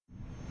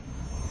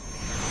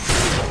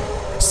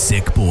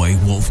Sick Boy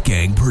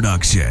Wolfgang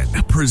Production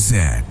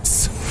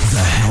presents The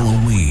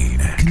Halloween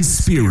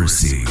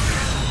Conspiracy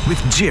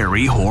with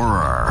Jerry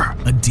Horror.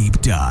 A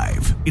deep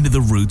dive into the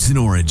roots and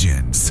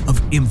origins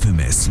of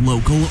infamous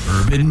local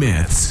urban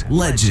myths,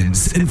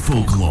 legends, and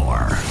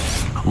folklore.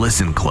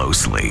 Listen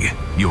closely.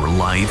 Your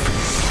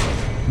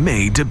life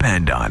may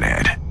depend on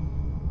it.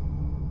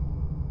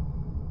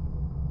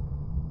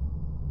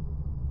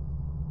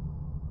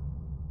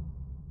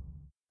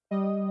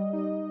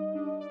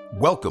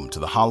 Welcome to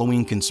the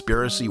Halloween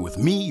Conspiracy with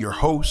me, your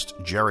host,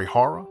 Jerry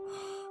Horror.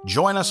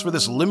 Join us for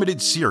this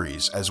limited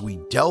series as we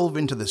delve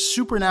into the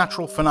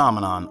supernatural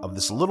phenomenon of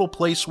this little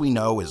place we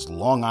know as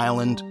Long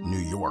Island, New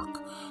York.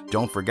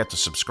 Don't forget to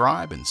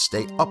subscribe and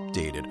stay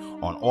updated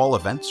on all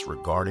events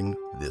regarding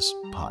this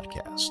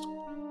podcast.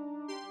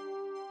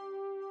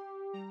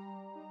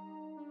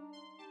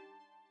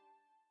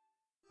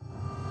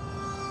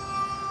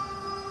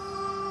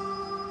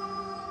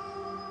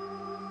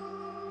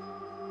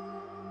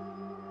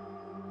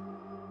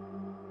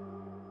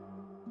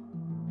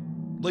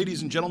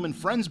 Ladies and gentlemen,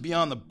 friends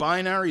beyond the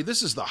binary,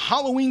 this is the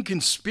Halloween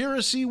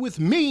Conspiracy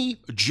with me,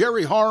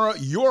 Jerry Horror,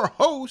 your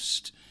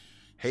host.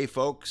 Hey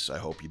folks, I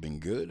hope you've been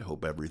good.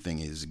 Hope everything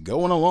is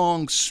going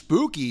along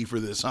spooky for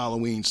this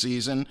Halloween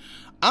season.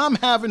 I'm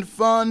having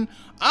fun.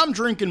 I'm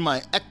drinking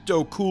my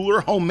Ecto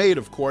Cooler, homemade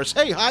of course.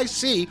 Hey, I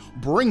see,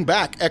 bring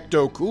back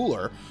Ecto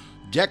Cooler.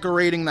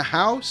 Decorating the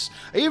house.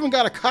 I even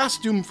got a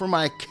costume for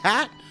my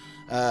cat.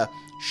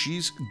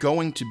 She's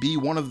going to be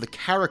one of the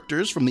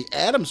characters from the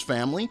Addams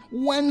Family,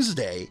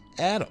 Wednesday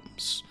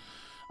Addams.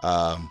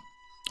 I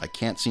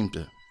can't seem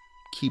to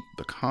keep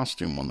the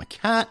costume on the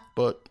cat,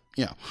 but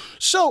yeah.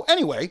 So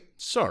anyway,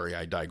 sorry,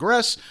 I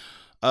digress.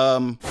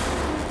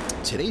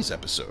 Today's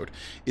episode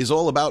is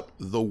all about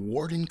the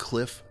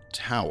Wardenclyffe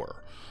Tower.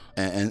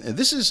 And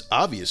this is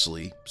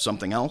obviously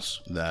something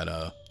else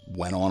that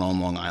went on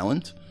Long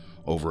Island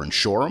over in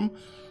Shoreham.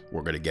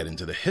 We're going to get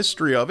into the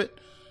history of it.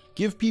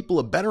 Give people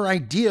a better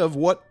idea of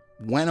what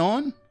went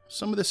on.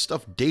 Some of this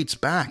stuff dates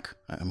back,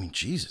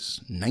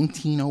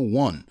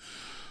 1901.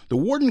 The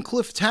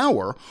Wardenclyffe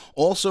Tower,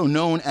 also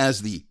known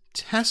as the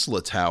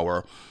Tesla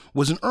Tower,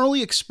 was an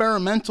early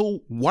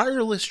experimental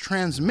wireless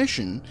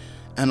transmission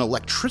and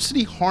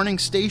electricity harnessing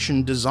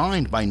station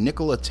designed by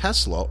Nikola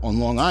Tesla on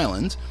Long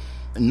Island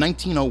in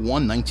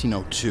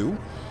 1901-1902.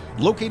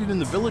 Located in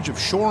the village of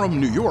Shoreham,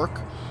 New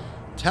York,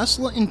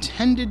 Tesla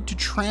intended to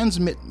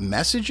transmit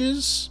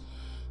messages,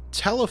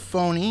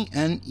 telephony,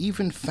 and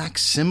even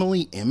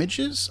facsimile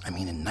images. In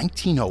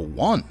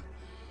 1901,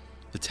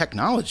 the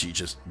technology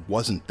just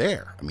wasn't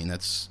there.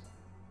 That's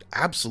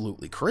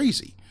absolutely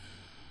crazy.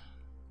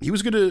 He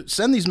was going to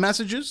send these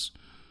messages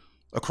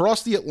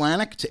across the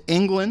Atlantic to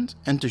England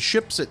and to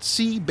ships at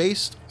sea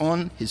based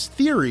on his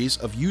theories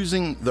of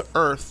using the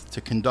Earth to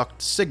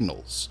conduct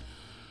signals.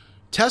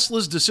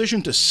 Tesla's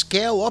decision to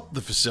scale up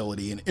the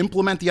facility and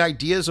implement the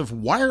ideas of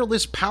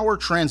wireless power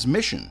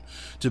transmission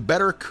to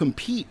better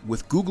compete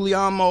with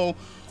Guglielmo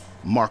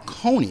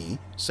Marconi,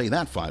 say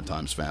that 5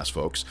 times fast,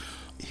 folks,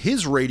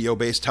 his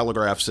radio-based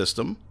telegraph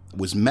system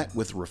was met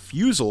with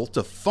refusal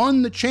to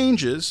fund the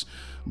changes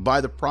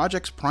by the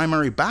project's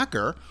primary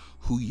backer,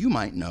 who you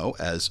might know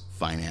as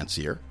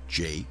financier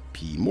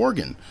J.P.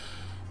 Morgan.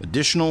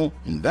 Additional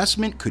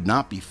investment could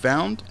not be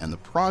found, and the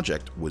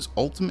project was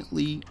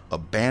ultimately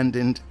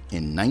abandoned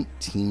in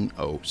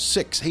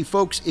 1906. Hey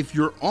folks, if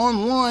you're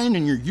online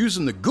and you're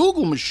using the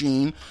Google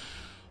machine,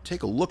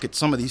 take a look at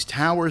some of these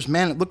towers.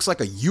 Man, it looks like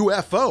a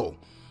UFO.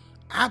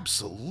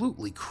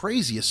 Absolutely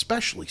crazy,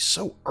 especially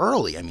so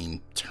early.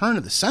 Turn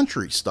of the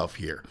century stuff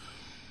here.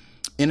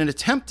 In an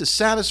attempt to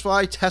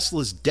satisfy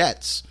Tesla's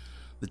debts,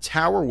 the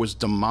tower was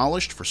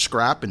demolished for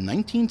scrap in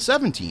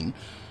 1917,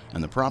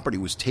 and the property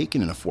was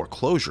taken in a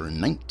foreclosure in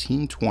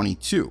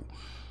 1922.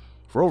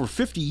 For over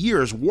 50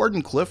 years,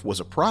 Wardenclyffe was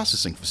a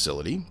processing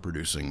facility,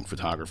 producing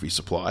photography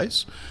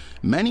supplies.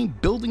 Many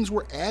buildings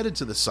were added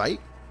to the site.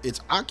 Its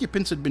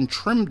occupants had been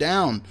trimmed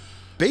down.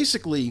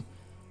 Basically,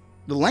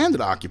 the land it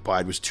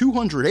occupied was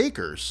 200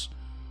 acres,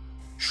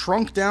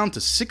 shrunk down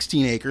to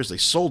 16 acres. They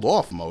sold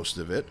off most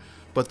of it,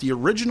 but the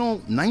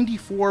original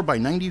 94 by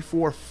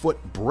 94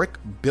 foot brick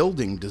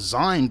building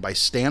designed by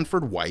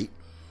Stanford White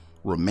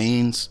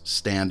remains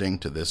standing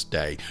to this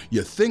day.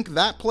 You think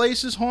that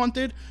place is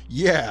haunted?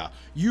 Yeah,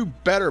 you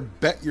better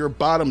bet your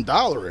bottom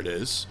dollar it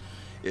is.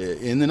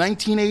 In the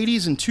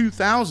 1980s and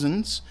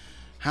 2000s,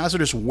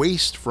 hazardous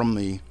waste from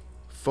the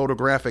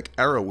photographic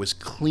era was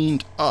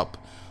cleaned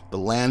up, the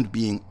land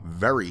being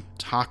very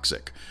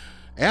toxic.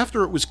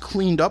 After it was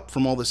cleaned up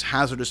from all this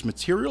hazardous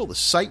material, the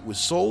site was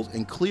sold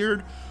and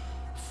cleared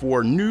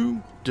for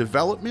new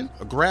development.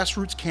 A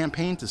grassroots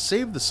campaign to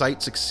save the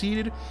site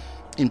succeeded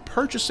in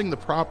purchasing the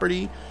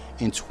property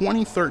in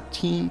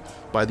 2013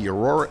 by the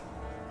Aurora...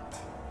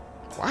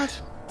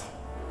 What?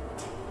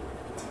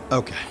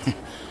 Okay.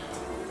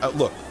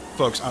 Look,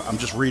 folks, I'm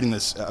just reading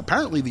this.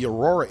 Apparently, the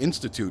Aurora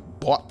Institute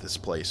bought this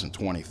place in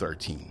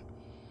 2013.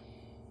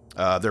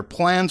 Their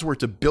plans were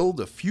to build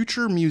a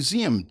future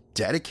museum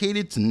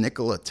dedicated to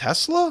Nikola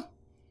Tesla?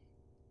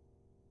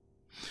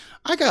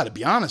 I got to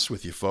be honest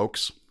with you,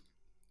 folks.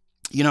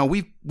 You know,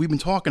 we've been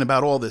talking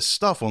about all this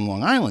stuff on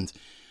Long Island.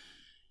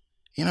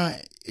 You know,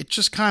 it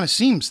just kind of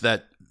seems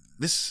that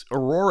this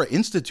Aurora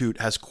Institute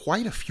has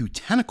quite a few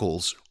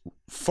tentacles,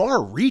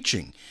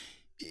 far-reaching,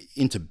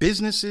 into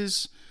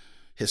businesses,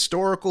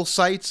 historical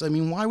sites. I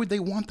mean, why would they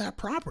want that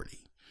property?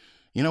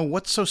 You know,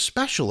 what's so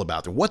special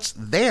about it? What's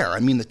there? I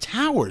mean, the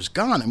tower's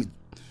gone. I mean,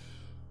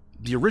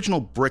 the original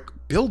brick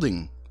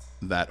building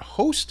that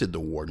hosted the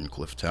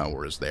Wardenclyffe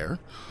Tower is there.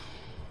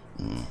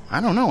 I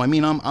don't know. I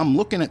mean, I'm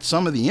looking at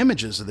some of the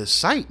images of this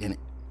site, and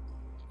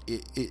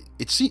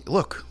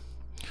look,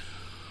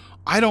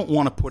 I don't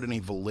want to put any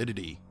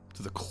validity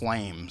to the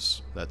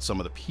claims that some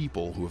of the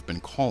people who have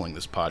been calling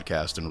this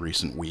podcast in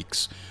recent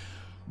weeks,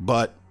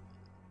 but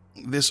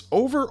this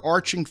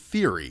overarching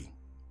theory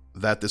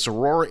that this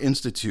Aurora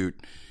Institute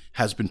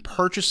has been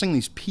purchasing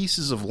these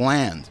pieces of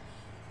land,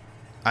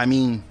 I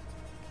mean,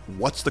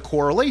 what's the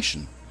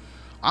correlation?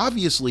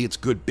 Obviously, it's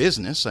good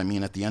business. I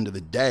mean, at the end of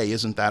the day,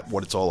 isn't that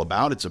what it's all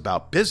about? It's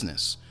about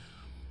business.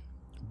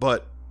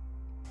 But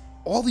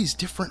all these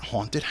different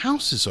haunted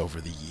houses over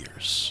the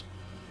years.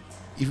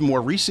 Even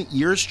more recent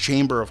years,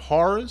 Chamber of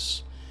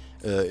Horrors.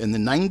 In the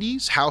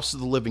 90s, House of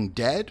the Living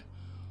Dead.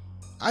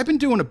 I've been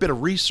doing a bit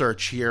of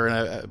research here, and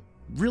I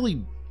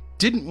really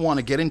didn't want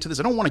to get into this.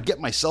 I don't want to get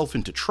myself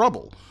into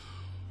trouble.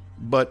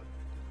 But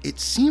it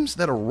seems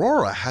that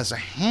Aurora has a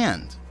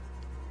hand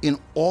in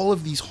all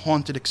of these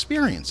haunted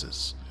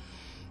experiences.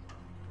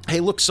 Hey,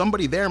 look,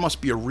 somebody there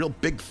must be a real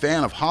big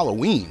fan of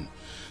Halloween.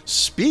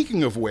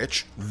 Speaking of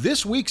which,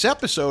 this week's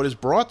episode is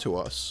brought to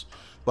us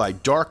by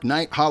Dark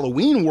Knight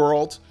Halloween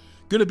World.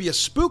 Gonna be a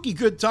spooky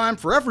good time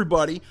for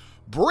everybody.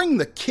 Bring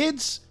the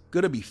kids.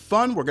 Gonna be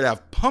fun. We're gonna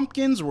have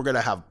pumpkins. We're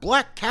gonna have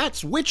black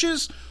cats,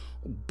 witches.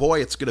 Boy,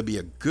 it's gonna be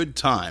a good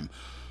time.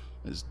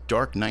 This is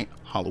Dark Knight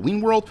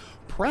Halloween World,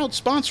 proud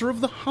sponsor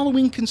of the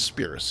Halloween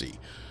Conspiracy.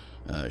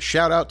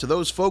 Shout out to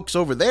those folks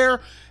over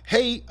there.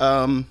 Hey,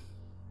 no.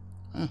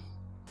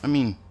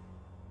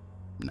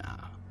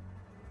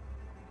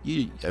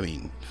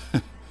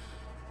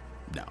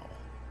 No.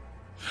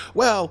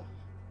 Well,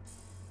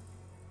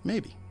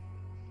 maybe.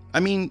 I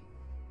mean,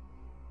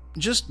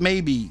 just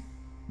maybe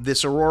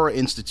this Aurora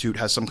Institute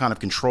has some kind of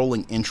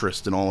controlling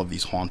interest in all of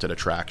these haunted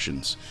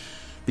attractions.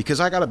 Because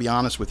I gotta be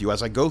honest with you,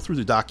 as I go through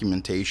the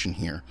documentation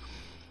here,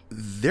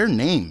 their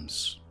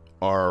names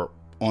are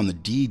on the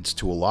deeds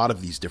to a lot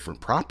of these different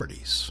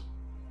properties,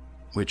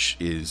 which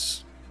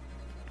is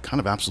kind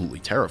of absolutely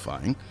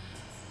terrifying.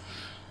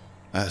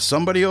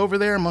 Somebody over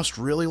there must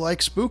really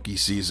like spooky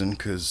season,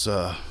 because,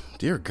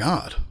 dear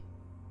God.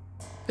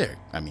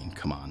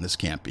 Come on, this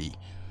can't be,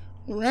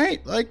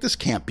 right? Like, this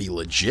can't be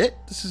legit.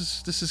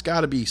 This has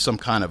got to be some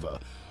kind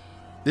of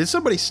did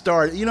somebody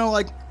start,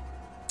 like,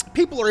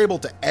 people are able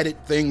to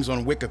edit things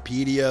on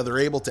Wikipedia. They're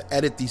able to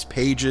edit these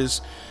pages.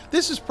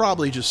 This is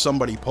probably just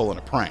somebody pulling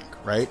a prank,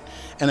 right?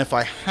 And if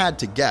I had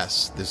to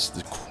guess,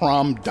 the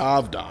Crom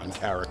Davdon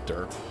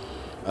character,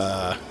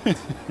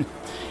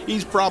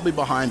 he's probably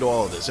behind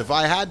all of this. If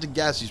I had to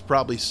guess, he's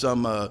probably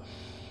some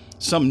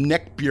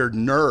neckbeard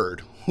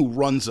nerd who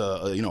runs a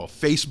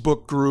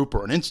Facebook group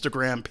or an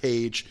Instagram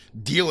page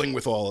dealing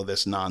with all of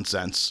this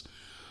nonsense.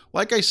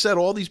 Like I said,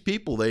 all these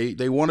people,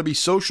 they want to be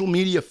social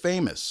media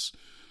famous.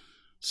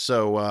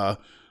 So,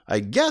 I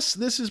guess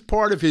this is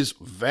part of his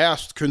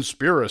vast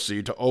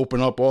conspiracy to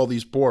open up all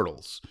these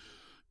portals.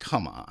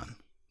 Come on.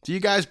 Do you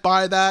guys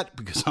buy that?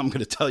 Because I'm going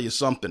to tell you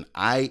something.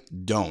 I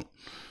don't.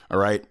 All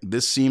right?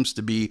 This seems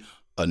to be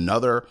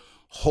another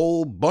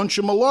whole bunch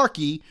of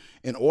malarkey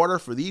in order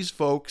for these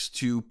folks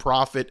to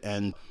profit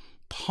and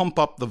pump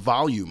up the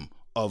volume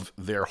of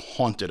their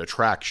haunted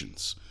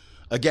attractions.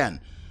 Again,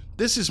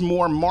 this is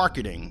more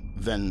marketing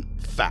than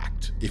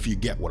fact, if you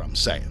get what I'm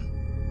saying.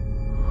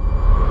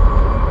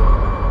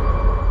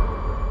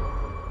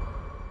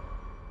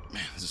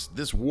 Man,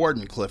 this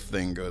Wardenclyffe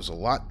thing goes a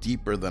lot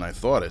deeper than I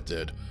thought it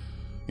did.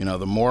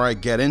 The more I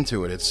get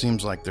into it, it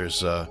seems like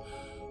there's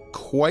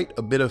quite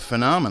a bit of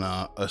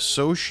phenomena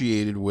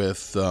associated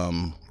with,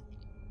 oh,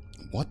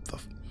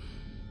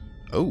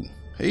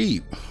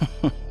 hey,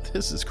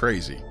 this is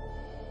crazy.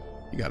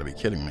 You gotta be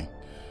kidding me.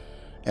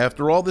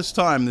 After all this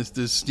time,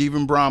 this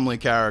Stephen Bromley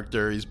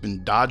character, he's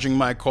been dodging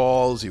my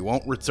calls, he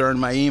won't return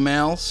my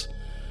emails.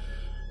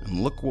 And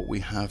look what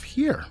we have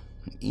here.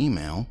 An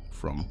email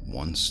from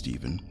one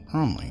Stephen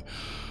Bromley.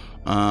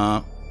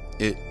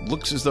 It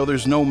looks as though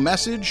there's no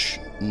message,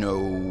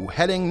 no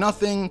heading,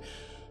 nothing,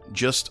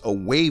 just a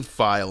WAV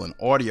file, an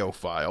audio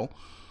file.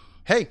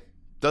 Hey,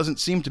 doesn't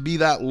seem to be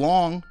that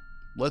long.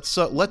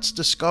 Let's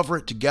discover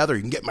it together.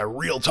 You can get my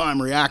real-time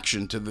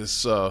reaction to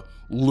this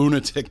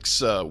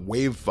lunatic's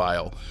WAV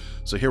file.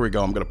 So here we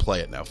go. I'm going to play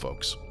it now,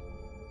 folks.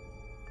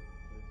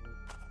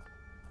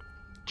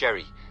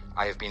 Jerry,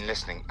 I have been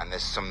listening, and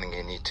there's something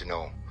you need to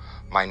know.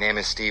 My name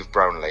is Steve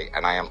Brownlee,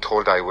 and I am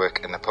told I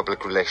work in the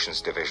Public Relations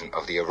Division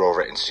of the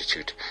Aurora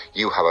Institute.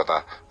 You,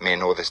 however, may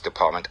know this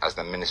department as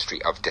the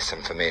Ministry of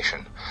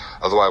Disinformation.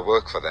 Although I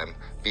work for them,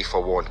 be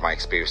forewarned, my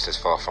experience is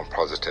far from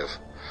positive.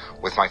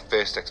 With my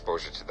first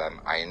exposure to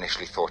them, I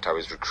initially thought I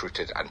was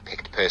recruited and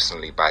picked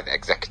personally by the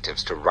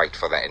executives to write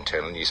for their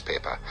internal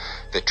newspaper.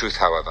 The truth,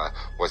 however,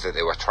 was that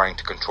they were trying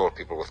to control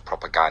people with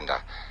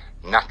propaganda.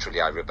 Naturally,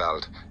 I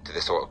rebelled to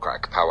this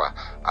autocratic power,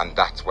 and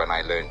that's when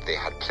I learned they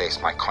had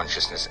placed my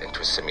consciousness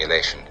into a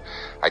simulation.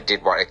 I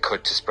did what I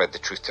could to spread the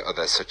truth to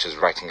others, such as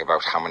writing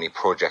about how many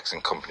projects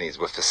and companies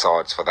were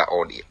facades for their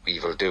own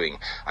evil doing,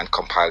 and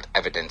compiled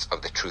evidence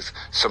of the truth,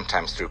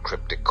 sometimes through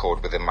cryptic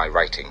code within my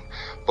writing.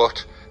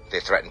 But they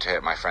threatened to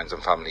hurt my friends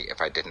and family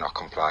if I did not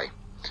comply.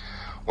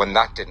 When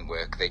that didn't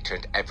work, they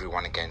turned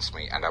everyone against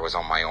me, and I was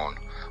on my own.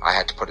 I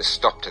had to put a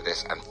stop to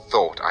this and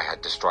thought I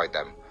had destroyed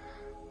them.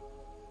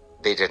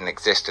 They didn't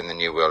exist in the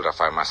new world I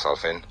found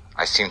myself in.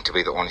 I seemed to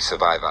be the only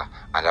survivor,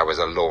 and I was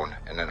alone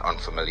in an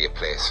unfamiliar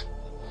place.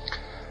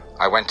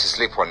 I went to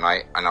sleep one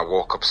night, and I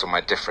woke up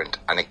somewhere different,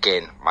 and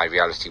again my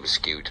reality was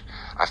skewed.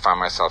 I found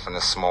myself in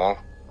a small,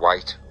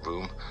 white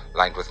room,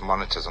 lined with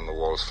monitors on the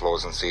walls,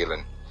 floors and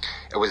ceiling.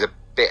 It was a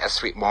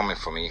bittersweet moment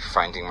for me,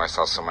 finding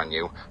myself somewhere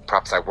new.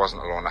 Perhaps I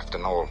wasn't alone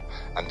after all,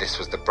 and this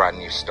was the brand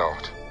new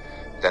start.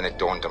 Then it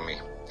dawned on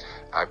me.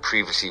 I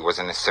previously was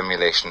in a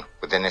simulation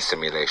within a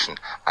simulation,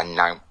 and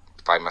now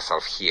find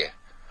myself here,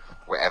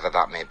 wherever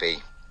that may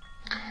be.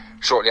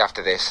 Shortly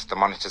after this, the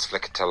monitors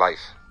flickered to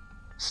life.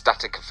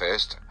 Static at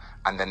first,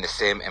 and then the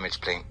same image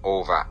playing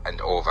over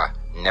and over,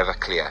 never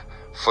clear,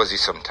 fuzzy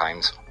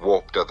sometimes,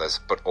 warped others,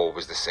 but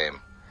always the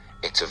same.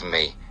 It's of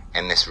me,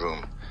 in this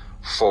room,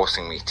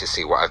 forcing me to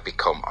see what I've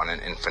become on an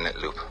infinite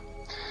loop.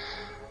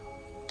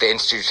 The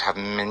Institute have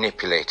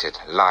manipulated,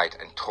 lied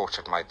and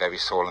tortured my very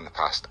soul in the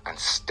past, and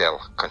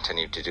still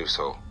continue to do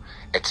so.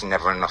 It's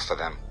never enough for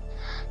them.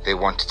 They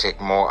want to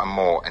take more and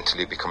more until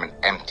you become an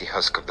empty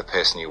husk of the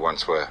person you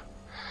once were.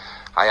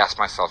 I asked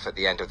myself at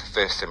the end of the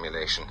first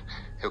simulation,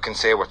 who can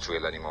say what's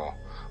real anymore?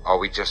 Are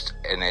we just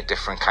in a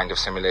different kind of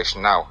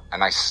simulation now?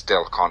 And I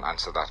still can't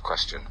answer that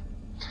question.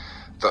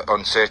 The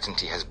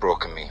uncertainty has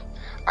broken me.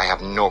 I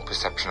have no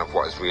perception of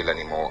what is real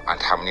anymore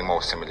and how many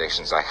more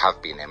simulations I have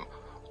been in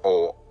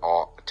or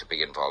are to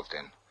be involved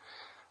in.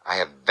 I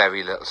have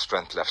very little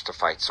strength left to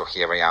fight, so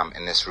here I am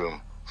in this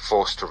room,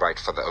 forced to write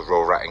for the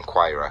Aurora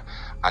Inquirer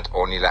and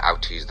only let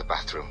out to use the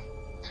bathroom.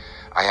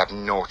 I have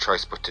no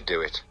choice but to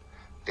do it.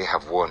 They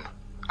have won,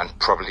 and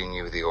probably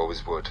knew they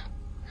always would.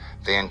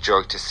 They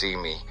enjoy to see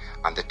me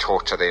and the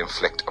torture they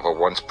inflict of a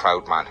once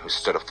proud man who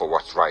stood up for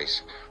what's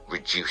right,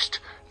 reduced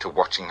to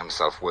watching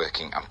himself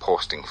working and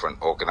posting for an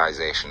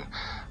organisation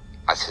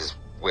as his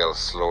will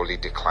slowly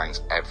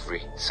declines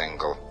every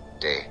single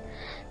day.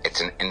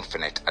 It's an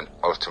infinite and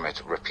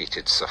ultimate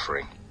repeated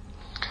suffering.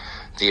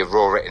 The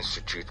Aurora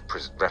Institute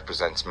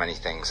represents many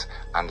things,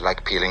 and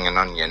like peeling an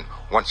onion,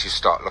 once you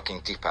start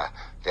looking deeper,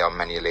 there are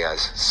many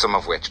layers, some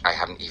of which I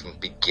haven't even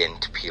begun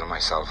to peel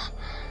myself.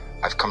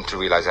 I've come to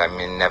realise I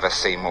may never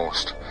say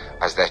most,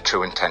 as their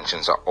true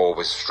intentions are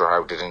always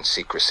shrouded in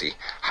secrecy,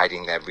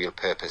 hiding their real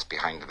purpose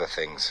behind other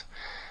things.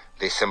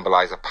 They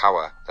symbolise a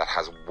power that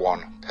has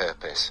one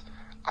purpose,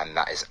 and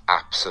that is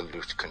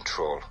absolute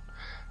control.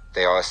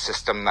 They are a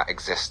system that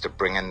exists to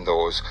bring in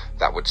those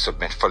that would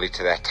submit fully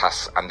to their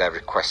tasks and their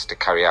requests to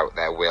carry out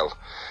their will,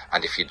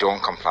 and if you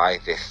don't comply,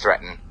 they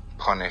threaten,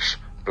 punish,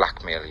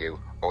 blackmail you,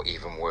 or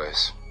even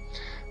worse.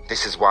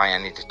 This is why I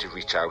needed to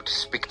reach out, to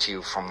speak to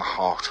you from the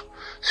heart,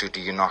 so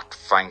do you not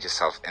find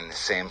yourself in the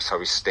same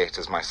sorry state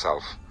as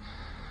myself.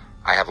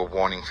 I have a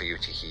warning for you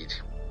to heed.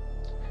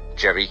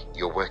 Jerry,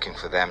 you're working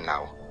for them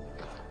now.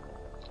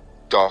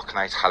 Dark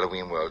Knight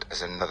Halloween World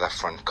is another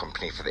front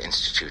company for the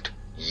Institute.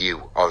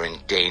 You are in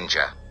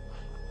danger.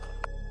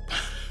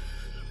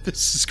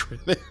 This is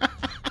crazy.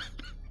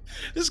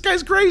 This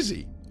guy's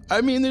crazy.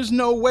 I mean, there's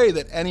no way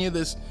that any of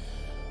this...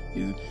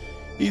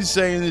 He's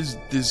saying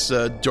this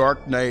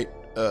Dark Knight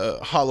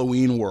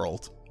Halloween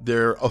World,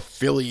 they're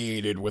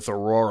affiliated with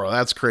Aurora.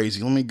 That's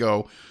crazy. Let me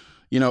go.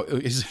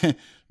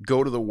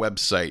 Go to the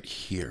website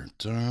here.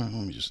 Let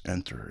me just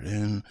enter it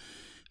in.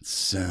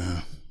 It's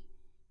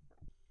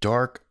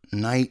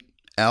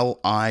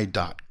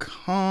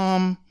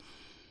darknightli.com.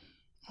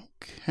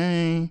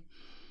 Okay.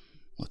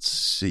 Let's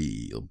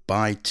see. You'll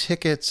buy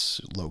tickets,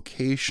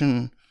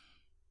 location.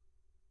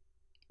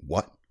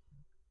 What?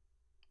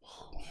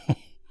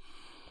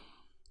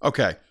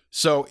 Okay.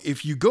 So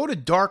if you go to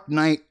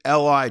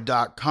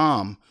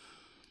darknightli.com,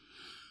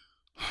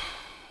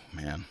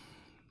 man,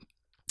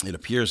 it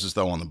appears as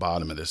though on the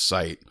bottom of this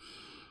site,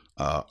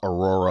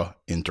 Aurora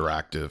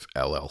Interactive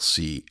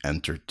LLC,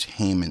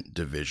 Entertainment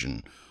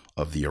Division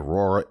of the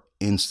Aurora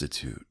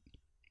Institute.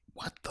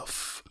 What the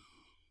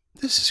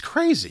This is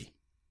crazy.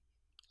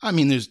 I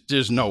mean,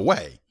 there's no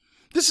way.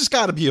 This has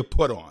got to be a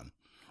put on,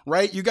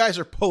 right? You guys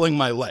are pulling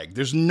my leg.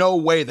 There's no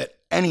way that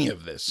any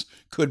of this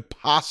could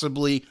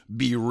possibly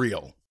be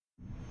real.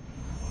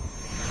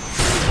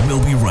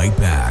 We'll be right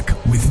back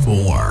with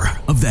more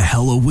of the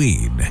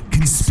Halloween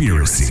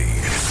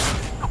Conspiracy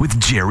with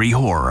Jerry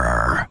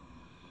Horror.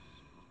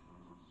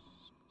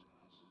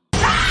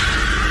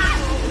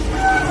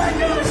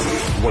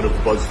 One of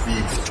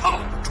BuzzFeed's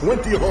top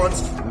 20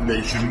 haunts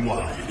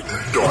nationwide.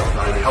 Dark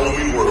Knight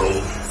Halloween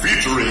World,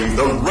 featuring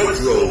the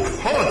retro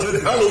haunted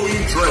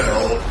Halloween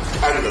trail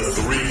and the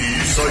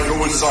 3D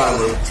Psycho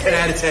Asylum. 10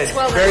 out of 10.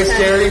 Very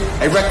scary.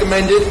 I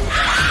recommend it.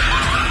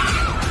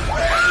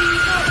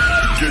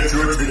 Get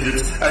your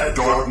tickets at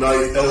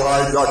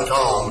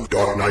darkknightli.com.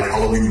 Dark Knight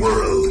Halloween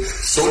World.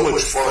 So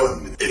much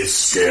fun, it's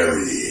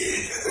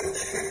scary.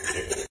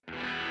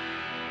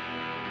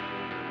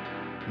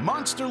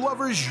 Monster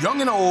lovers young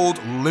and old,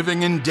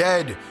 living and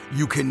dead,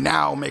 you can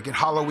now make it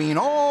Halloween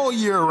all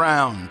year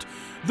round.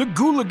 The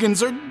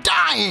Ghouligans are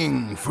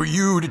dying for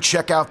you to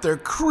check out their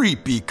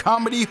creepy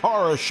comedy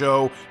horror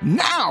show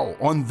now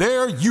on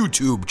their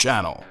YouTube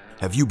channel.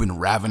 Have you been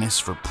ravenous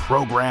for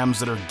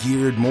programs that are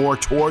geared more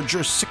towards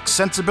your sick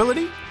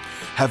sensibility?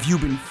 Have you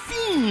been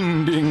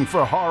fiending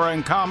for horror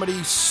and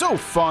comedy so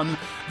fun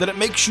that it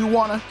makes you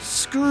want to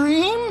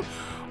scream?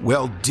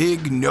 Well,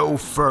 dig no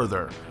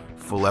further.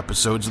 Full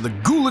episodes of the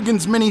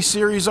Ghouligans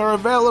miniseries are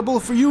available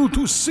for you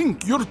to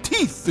sink your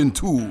teeth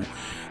into.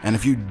 And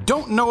if you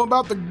don't know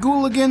about the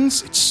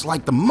Ghouligans, it's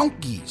like the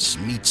Monkees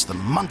meets the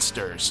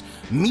Munsters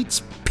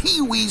meets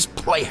Pee-wee's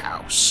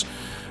Playhouse.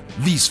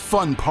 These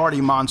fun party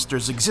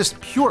monsters exist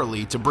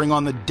purely to bring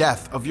on the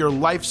death of your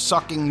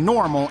life-sucking,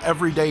 normal,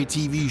 everyday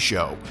TV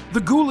show. The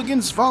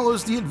Ghouligans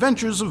follows the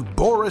adventures of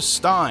Boris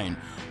Stein,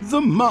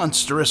 the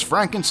monstrous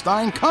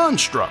Frankenstein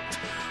construct,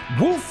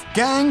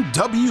 Wolfgang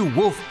W.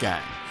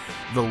 Wolfgang,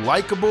 the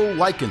likable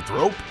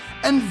lycanthrope,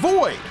 and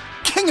Void,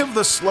 king of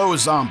the slow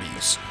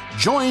zombies,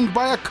 joined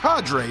by a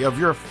cadre of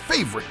your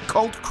favorite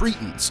cult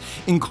cretins,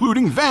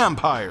 including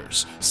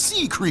vampires,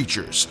 sea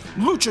creatures,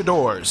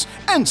 luchadors,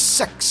 and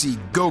sexy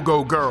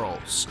go-go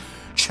girls.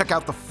 Check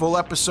out the full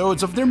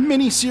episodes of their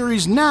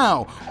miniseries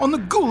now on the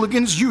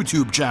Ghouligans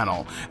YouTube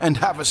channel and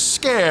have a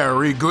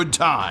scary good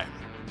time.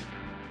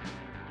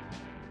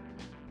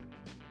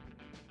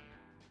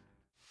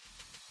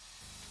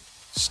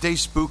 Stay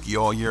spooky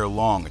all year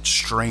long at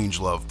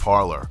Strangelove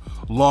Parlor,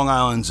 Long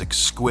Island's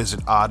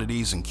exquisite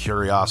oddities and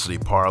curiosity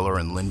parlor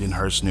in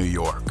Lindenhurst, New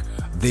York.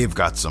 They've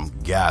got some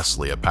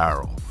ghastly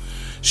apparel.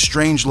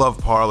 Strangelove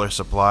Parlor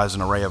supplies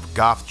an array of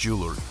goth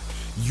jewelry,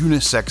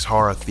 unisex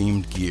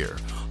horror-themed gear,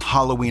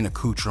 Halloween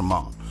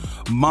accoutrement,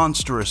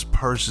 monstrous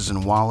purses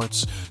and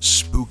wallets,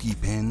 spooky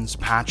pins,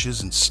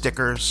 patches, and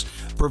stickers,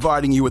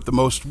 providing you with the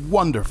most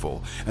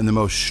wonderful and the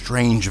most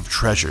strange of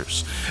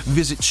treasures.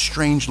 Visit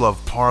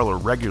Strangelove Parlor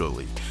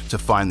regularly to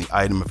find the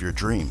item of your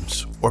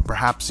dreams, or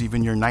perhaps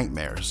even your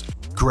nightmares.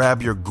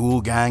 Grab your ghoul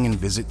gang and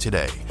visit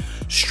today.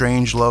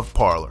 Strangelove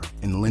Parlor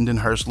in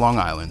Lindenhurst, Long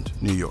Island,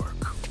 New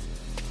York.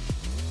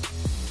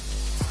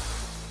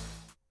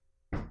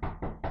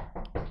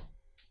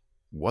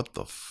 What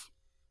the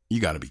You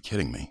gotta be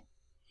kidding me.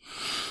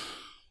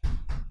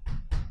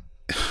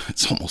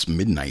 It's almost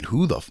midnight.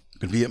 Who the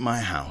could be at my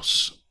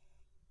house?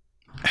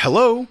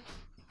 Hello?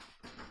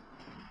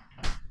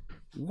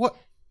 What?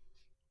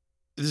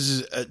 This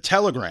is a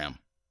telegram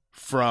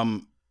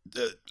from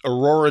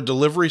Aurora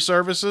Delivery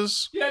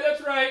Services? Yeah,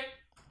 that's right.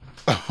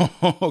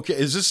 Oh,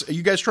 okay. Are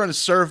you guys trying to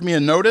serve me a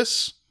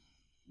notice?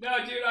 No,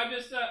 dude, I'm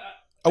just,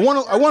 I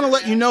want to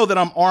let you know that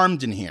I'm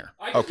armed in here.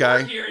 I just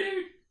okay? work here,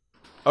 dude.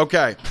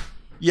 Okay.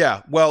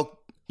 Yeah, well,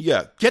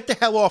 yeah. Get the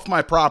hell off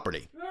my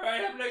property. All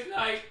right, have a nice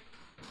night.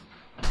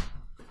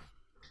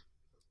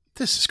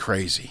 This is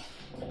crazy.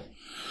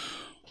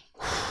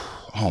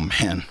 Oh,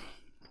 man.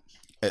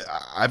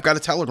 I've got a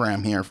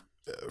telegram here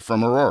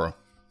from Aurora.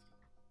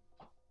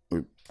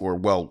 Or,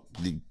 well,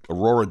 the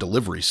Aurora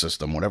Delivery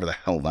System, whatever the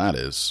hell that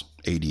is.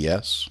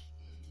 ADS.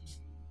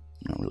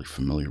 I'm not really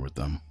familiar with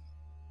them.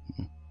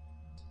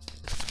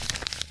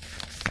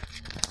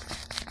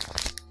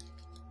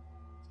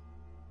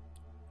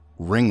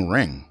 Ring,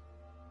 ring.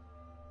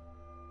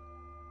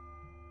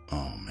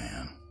 Oh,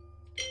 man.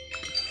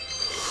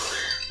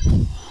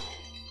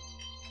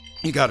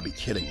 You gotta be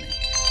kidding me.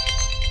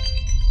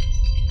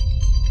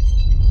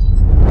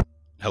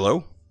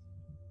 Hello?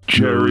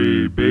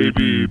 Jerry,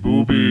 baby,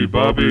 booby,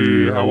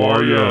 Bobby, how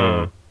are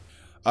ya?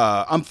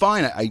 I'm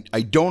fine.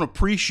 I don't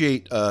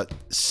appreciate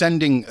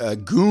sending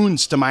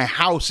goons to my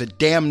house at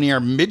damn near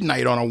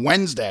midnight on a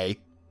Wednesday.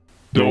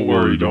 Don't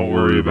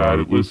worry about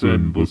it.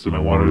 Listen, I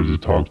wanted to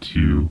talk to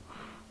you.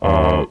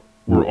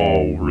 We're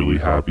all really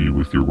happy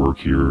with your work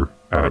here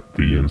at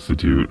the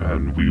Institute,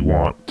 and we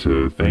want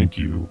to thank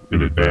you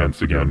in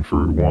advance again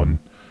for, one,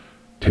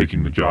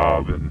 taking the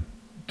job, and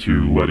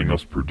two, letting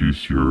us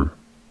produce your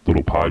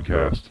little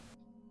podcast.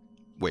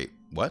 Wait,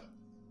 what?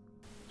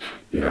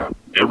 Yeah,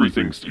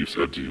 everything Steve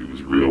said to you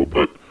was real,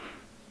 but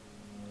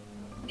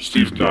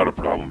Steve's not a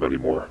problem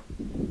anymore.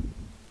 You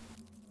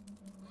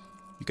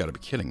gotta be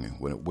kidding me.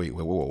 Wait.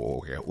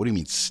 What do you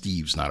mean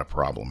Steve's not a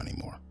problem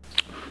anymore?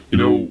 You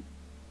know,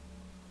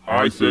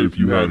 I said if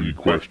you had any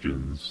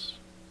questions...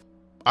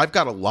 I've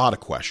got a lot of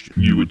questions.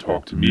 You would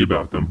talk to me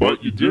about them,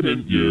 but you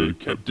didn't. You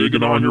kept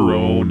digging on your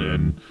own,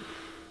 and,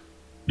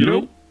 you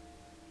know...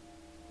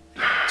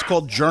 It's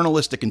called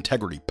journalistic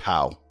integrity,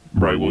 pal.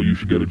 Right, well, you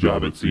should get a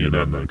job at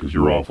CNN then, because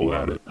you're awful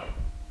at it.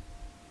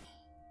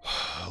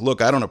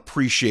 Look, I don't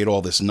appreciate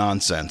all this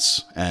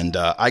nonsense, and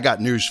I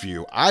got news for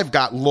you. I've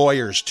got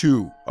lawyers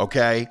too,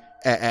 okay?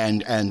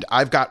 And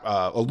I've got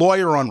a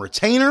lawyer on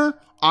retainer.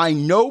 I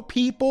know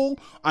people.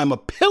 I'm a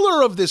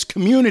pillar of this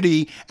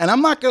community, and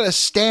I'm not going to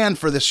stand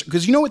for this,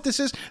 because you know what this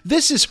is?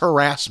 This is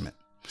harassment,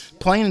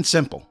 plain and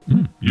simple.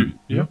 You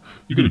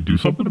gonna do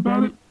something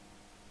about it?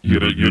 You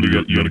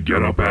gotta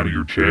get up out of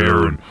your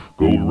chair and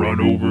go run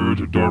over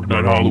to Dark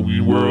Knight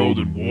Halloween World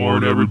and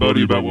warn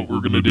everybody about what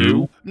we're gonna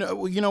do? No,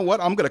 well, you know what?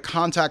 I'm gonna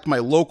contact my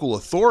local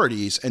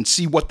authorities and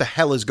see what the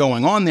hell is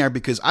going on there,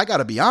 because I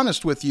gotta be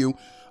honest with you,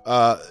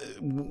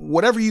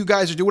 whatever you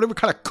guys are doing, whatever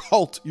kind of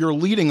cult you're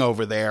leading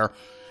over there,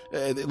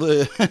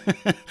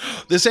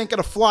 this ain't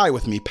gonna fly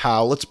with me,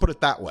 pal. Let's put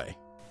it that way.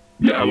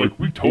 Yeah, like,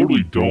 we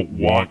totally don't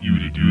want you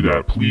to do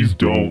that. Please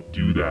don't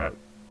do that.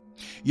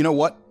 You know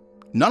what?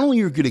 Not only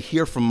are you going to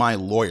hear from my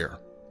lawyer,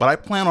 but I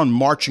plan on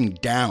marching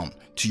down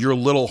to your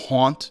little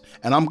haunt,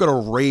 and I'm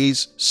going to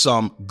raise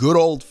some good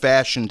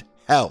old-fashioned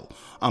hell.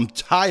 I'm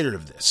tired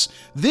of this.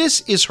 This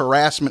is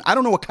harassment. I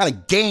don't know what kind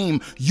of game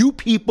you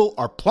people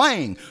are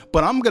playing,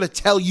 but I'm going to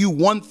tell you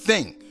one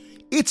thing.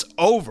 It's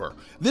over.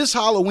 This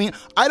Halloween,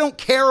 I don't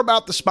care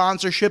about the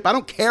sponsorship. I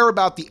don't care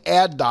about the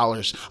ad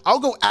dollars. I'll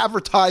go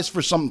advertise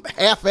for some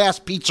half-ass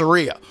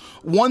pizzeria.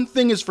 One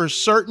thing is for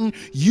certain,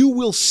 you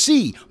will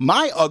see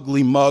my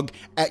ugly mug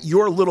at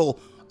your little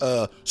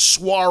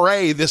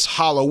soiree this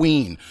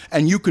Halloween,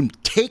 and you can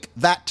take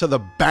that to the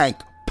bank,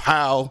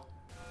 pal.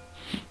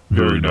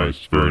 Very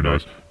nice, very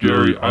nice.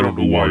 Jerry, I don't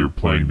know why you're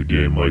playing the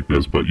game like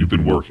this, but you've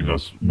been working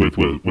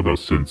with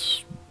us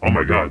since, oh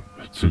my god,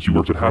 since you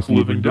worked at House of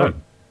Living Dead.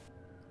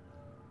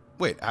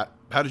 Wait,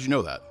 how did you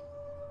know that?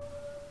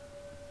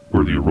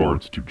 We're the Aurora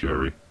Institute,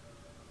 Jerry.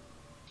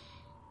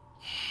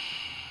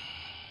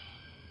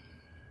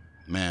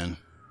 Man.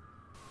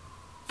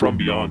 From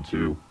Beyond,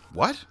 too.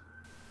 What?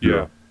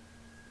 Yeah.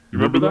 You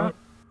remember that?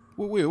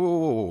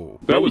 Whoa.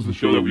 That was the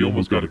show that we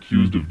almost got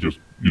accused of just,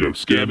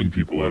 scamming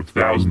people out of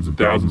thousands and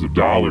thousands of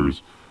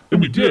dollars. And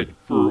we did,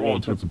 for all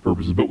intents and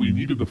purposes, but we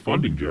needed the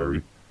funding,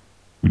 Jerry.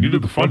 We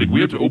needed the funding.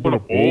 We had to open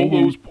up all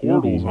those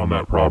portals on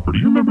that property.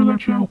 You remember that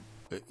show?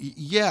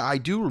 Yeah, I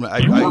do remember.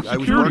 You worked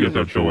security at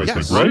that show, I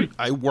think, right?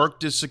 I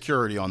worked as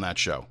security on that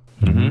show.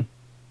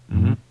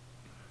 Mm-hmm.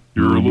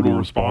 You're a little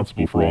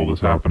responsible for all this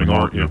happening,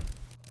 aren't you?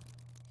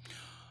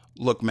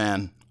 Look,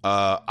 man,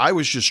 I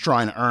was just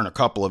trying to earn a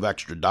couple of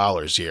extra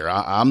dollars here.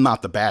 I'm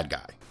not the bad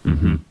guy.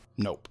 Mm-hmm.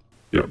 Nope.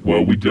 Yeah,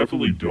 well, we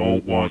definitely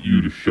don't want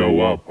you to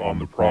show up on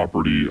the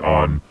property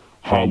on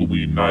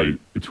Halloween night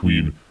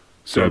between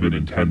 7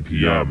 and 10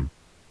 p.m.,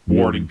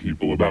 warning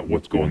people about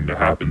what's going to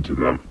happen to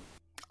them.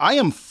 I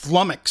am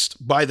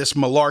flummoxed by this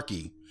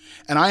malarkey,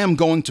 and I am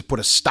going to put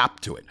a stop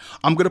to it.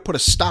 I'm going to put a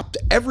stop to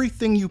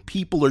everything you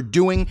people are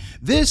doing.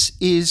 This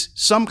is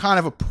some kind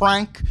of a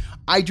prank.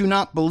 I do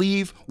not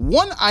believe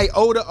one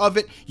iota of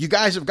it. You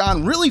guys have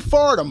gone really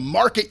far to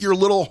market your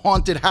little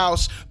haunted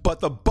house,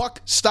 but the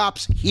buck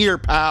stops here,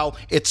 pal.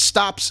 It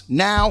stops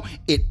now.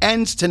 It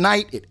ends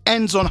tonight. It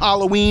ends on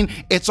Halloween.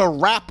 It's a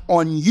wrap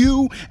on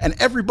you and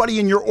everybody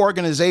in your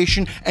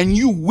organization, and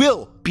you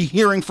will be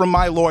hearing from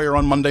my lawyer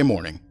on Monday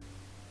morning.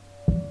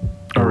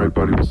 All right,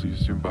 buddy. We'll see you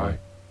soon. Bye.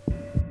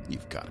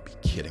 You've got to be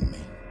kidding me.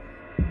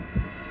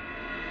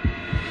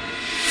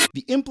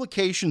 The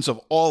implications of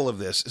all of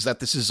this is that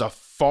this is a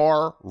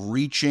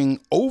far-reaching,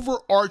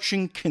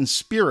 overarching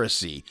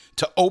conspiracy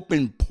to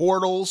open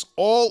portals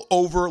all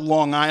over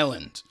Long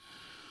Island.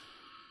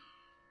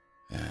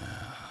 Oh,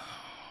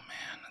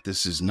 man.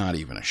 This is not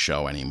even a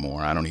show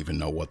anymore. I don't even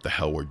know what the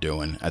hell we're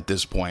doing. At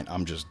this point,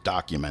 I'm just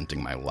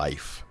documenting my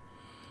life.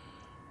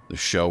 The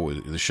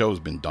show's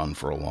been done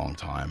for a long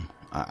time.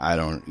 I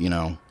don't,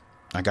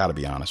 I gotta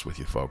be honest with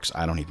you folks.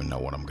 I don't even know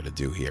what I'm gonna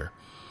do here.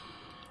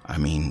 I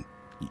mean,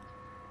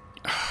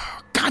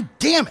 God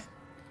damn it.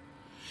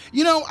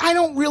 I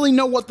don't really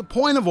know what the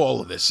point of all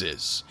of this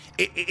is.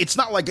 It's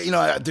not like,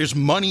 there's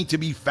money to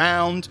be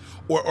found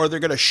or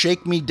they're gonna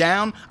shake me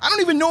down. I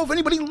don't even know if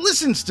anybody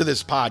listens to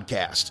this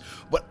podcast.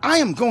 But I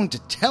am going to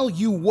tell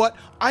you what,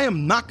 I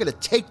am not gonna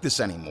take this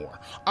anymore.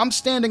 I'm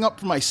standing up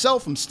for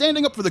myself. I'm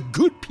standing up for the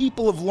good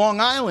people of Long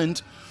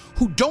Island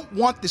who don't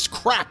want this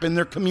crap in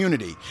their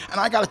community. And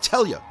I gotta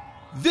tell you,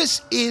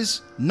 this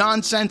is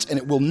nonsense, and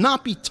it will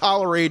not be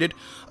tolerated,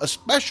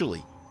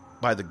 especially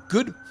by the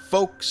good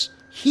folks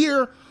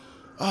here.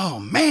 Oh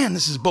man,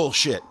 this is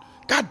bullshit.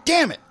 God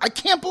damn it, I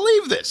can't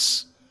believe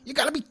this. You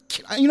gotta be,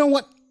 you know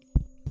what?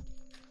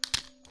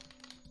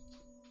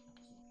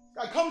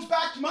 Guy comes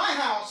back to my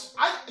house,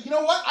 you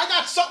know what? I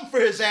got something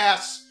for his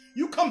ass.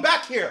 You come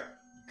back here.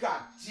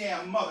 God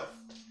damn mother.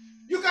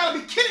 You gotta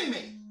be kidding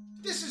me.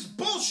 This is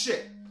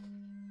bullshit.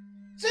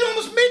 It's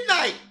almost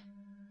midnight.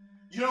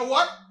 You know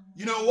what?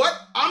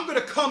 I'm going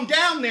to come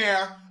down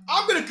there.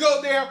 I'm going to go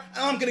there,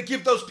 and I'm going to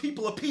give those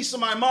people a piece of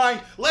my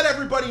mind. Let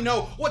everybody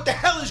know what the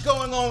hell is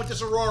going on with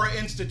this Aurora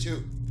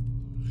Institute.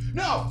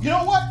 No, you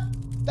know what?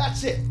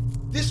 That's it.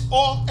 This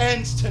all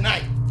ends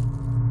tonight.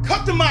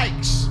 Cut the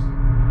mics.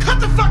 Cut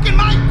the fucking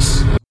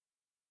mics.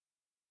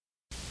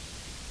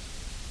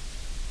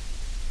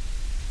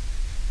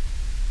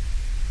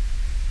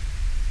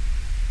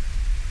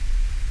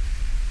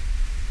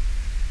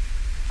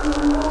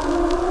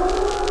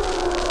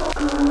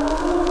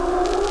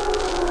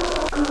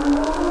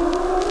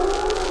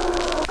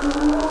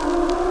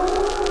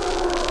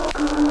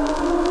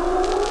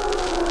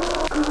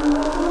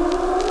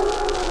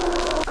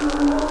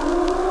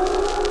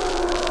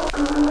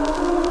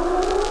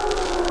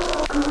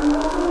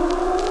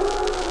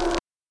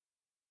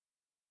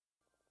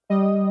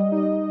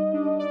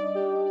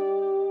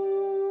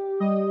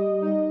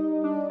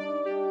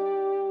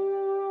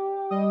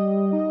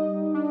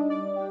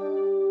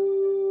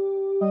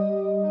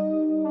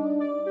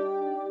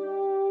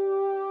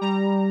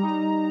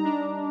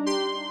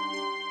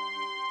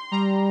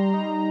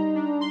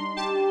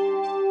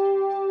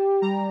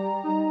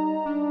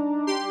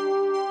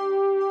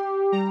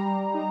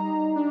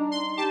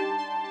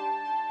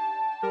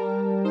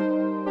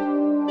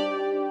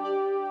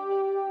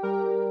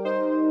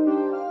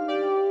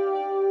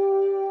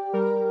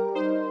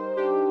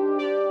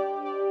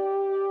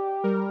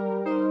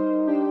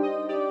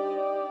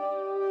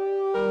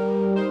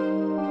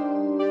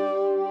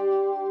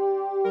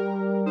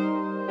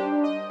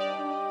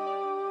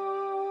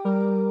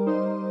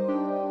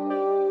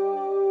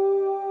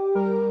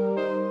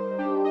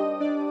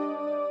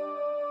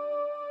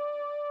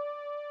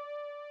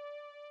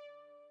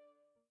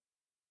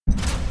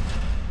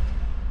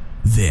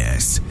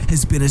 This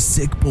has been a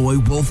Sick Boy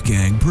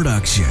Wolfgang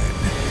production.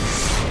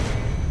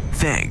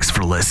 Thanks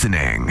for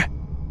listening.